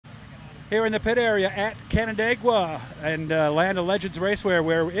here in the pit area at Canandaigua and Land of Legends Raceway,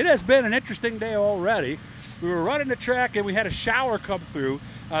 where it has been an interesting day already. We were running the track and we had a shower come through.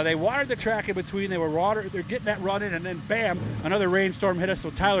 They watered the track in between. They're getting that running, and then bam, another rainstorm hit us. So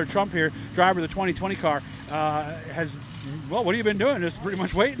Tyler Trump here, driver of the 2020 car, well, what have you been doing? Just pretty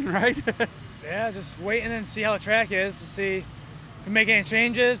much waiting, right? Yeah, just waiting and see how the track is, to see if we make any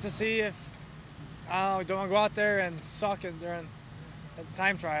changes, to see if we don't want to go out there and suck during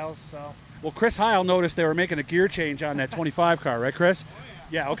time trials. So. Well, Chris Heil noticed they were making a gear change on that 25 car, right, Chris?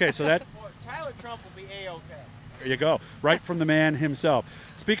 Yeah. Okay. So that. Tyler Trump will be A-OK. There you go, right from the man himself.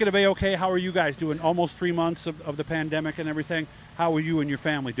 Speaking of A-OK, how are you guys doing? Almost 3 months of the pandemic and everything. How are you and your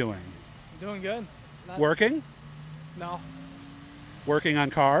family doing? Doing good. Working? No. Working on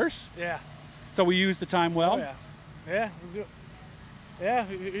cars? Yeah. So we use the time well? Oh, yeah. Yeah,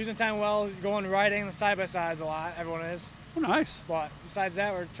 we're using time well, going riding the side-by-sides a lot, everyone is. Oh, nice. But besides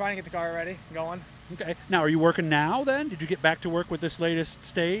that, we're trying to get the car ready, going. Okay. Now, are you working now then? Did you get back to work with this latest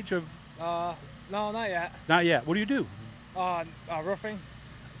stage of? No, not yet. Not yet. What do you do? Roofing.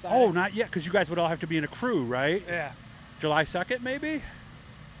 Siding. Oh, not yet, because you guys would all have to be in a crew, right? Yeah. July 2nd, maybe?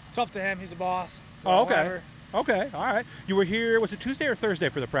 It's up to him. He's the boss. So Oh, okay. whatever. Okay, all right. You were here, was it Tuesday or Thursday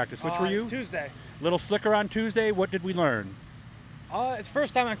for the practice? Which were you? Tuesday. Little slicker on Tuesday. What did we learn? It's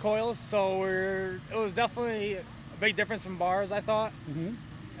first time on coils, so it was definitely a big difference from bars, I thought. Mm-hmm.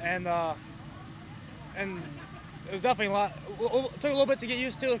 And it was definitely it took a little bit to get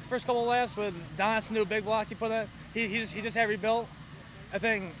used to the first couple of laps with Don's new big block he put in. He just had rebuilt. I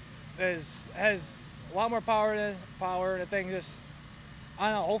think has a lot more power. The thing just, I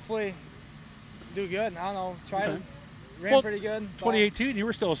don't know, hopefully do good. I don't know, ran pretty good. 2018, you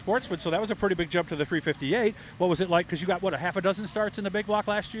were still a sportsman, so that was a pretty big jump to the 358. What was it like? Because you got, what, a half a dozen starts in the big block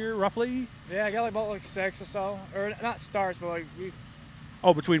last year, roughly? Yeah, I got about 6 or so. Or not starts, but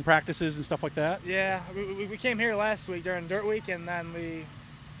Oh, between practices and stuff like that? Yeah, we came here last week during Dirt Week, and then we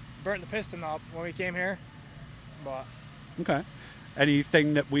burnt the piston up when we came here. But okay.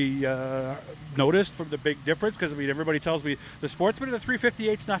 Anything that we noticed from the big difference? Because, I mean, everybody tells me the Sportsman of the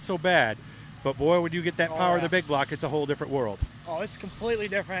 358's not so bad. But, boy, when you get that power of the big block, it's a whole different world. Oh, it's completely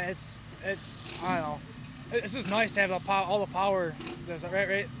different. It's I don't know. It's just nice to have all the power just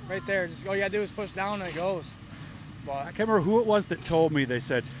right there. Just all you got to do is push down and it goes. But I can't remember who it was that told me. They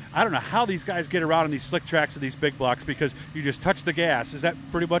said, I don't know how these guys get around on these slick tracks of these big blocks because you just touch the gas. Is that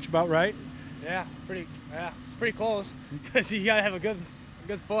pretty much about right? Yeah, it's pretty close because you got to have a good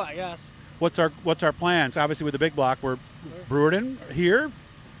foot, I guess. What's our plans? Obviously, with the big block, we're Brewerton here.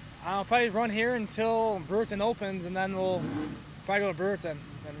 I'll probably run here until Brewerton opens, and then we'll probably go to Brewerton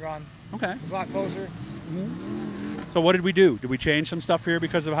and run. Okay. It's a lot closer. Mm-hmm. So what did we do? Did we change some stuff here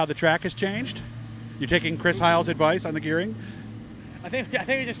because of how the track has changed? You taking Chris Heil's advice on the gearing? I think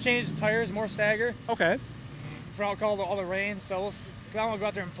we just changed the tires, more stagger. Okay. For all the rain, so I don't want to go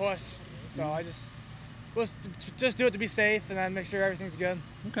out there and push. So we'll just do it to be safe, and then make sure everything's good.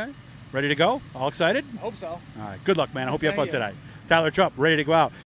 Okay. Ready to go? All excited? I hope so. All right. Good luck, man. I hope you have fun Thank you. tonight. Tyler Trump, ready to go out.